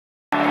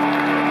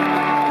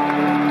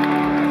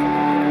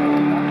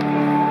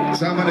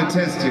gonna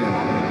test you.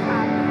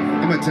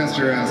 I'm gonna test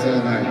your ass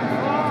all night.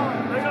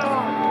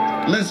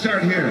 Let's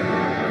start here.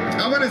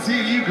 I wanna see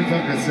if you can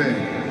fucking sing.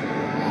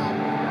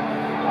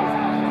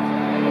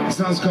 The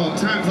song's called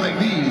Times Like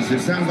These.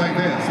 It sounds like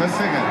this. Let's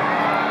sing it.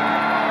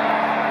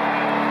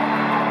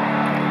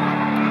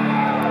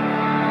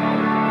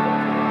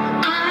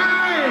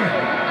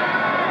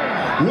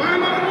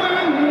 I'm a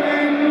one-way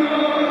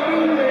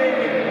motorway.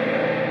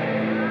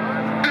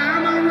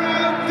 I'm a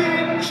road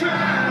that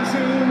drives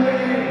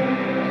away,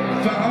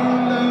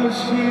 follows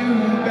you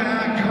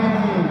back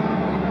home.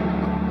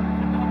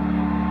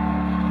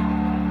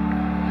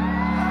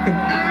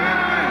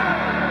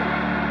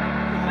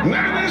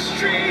 I'm a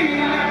street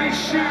light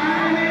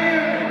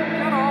shining.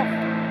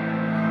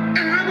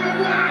 I'm a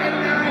white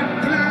light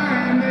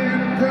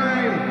blinding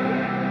bright,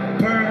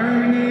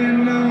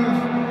 burning off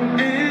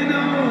and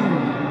on.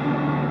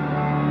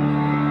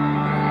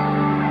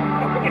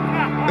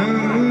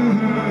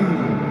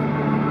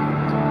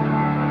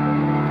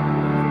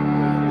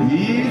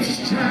 Each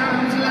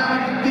times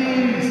like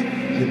these,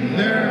 you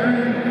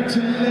learn to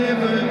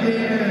live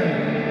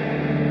again.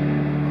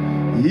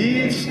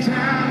 Each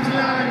times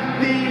like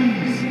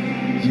these,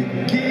 you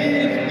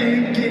give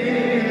and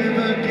give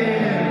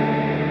again.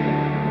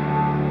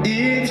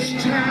 Each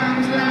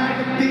times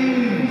like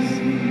these,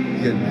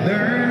 you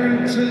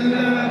learn to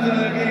love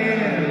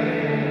again.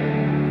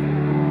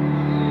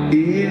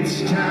 Each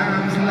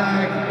times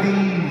like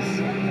these,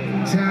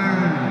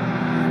 time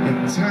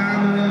and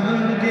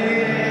time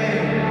again.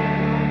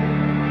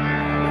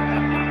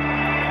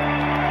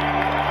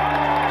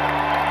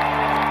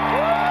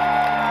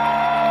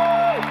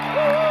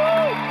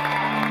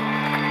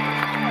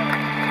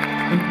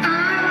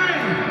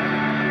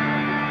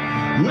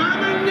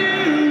 I'm a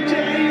new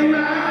day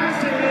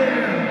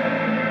rising.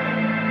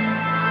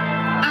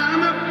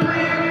 I'm a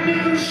brand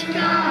new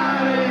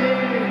sky.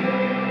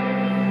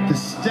 The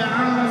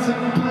stars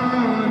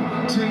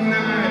upon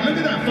tonight. Look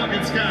at that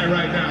fucking sky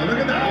right now. Look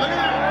at that. Look at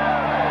that.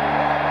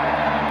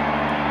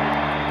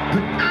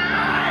 But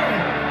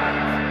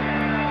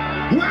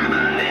I'm a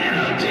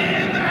little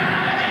divided.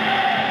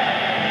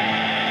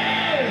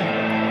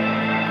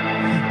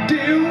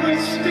 Do we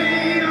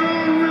stay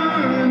or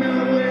run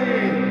away?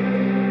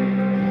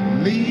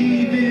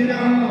 Leave it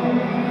all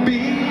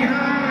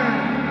behind.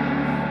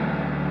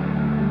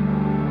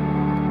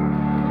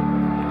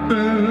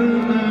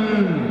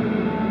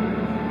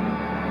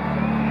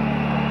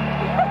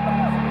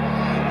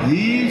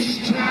 Each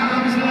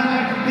time's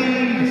like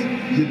these,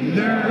 you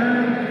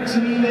learn to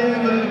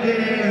live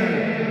again.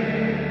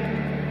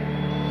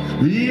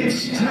 Each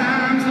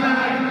time's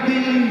like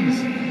these,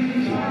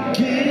 you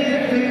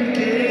give and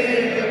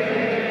give.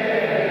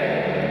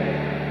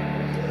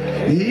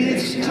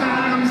 Each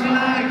time's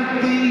like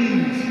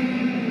these.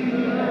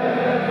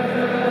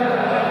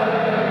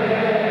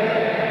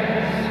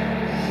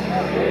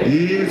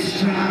 Each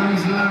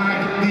time's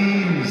like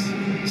these.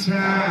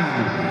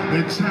 Time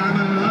and time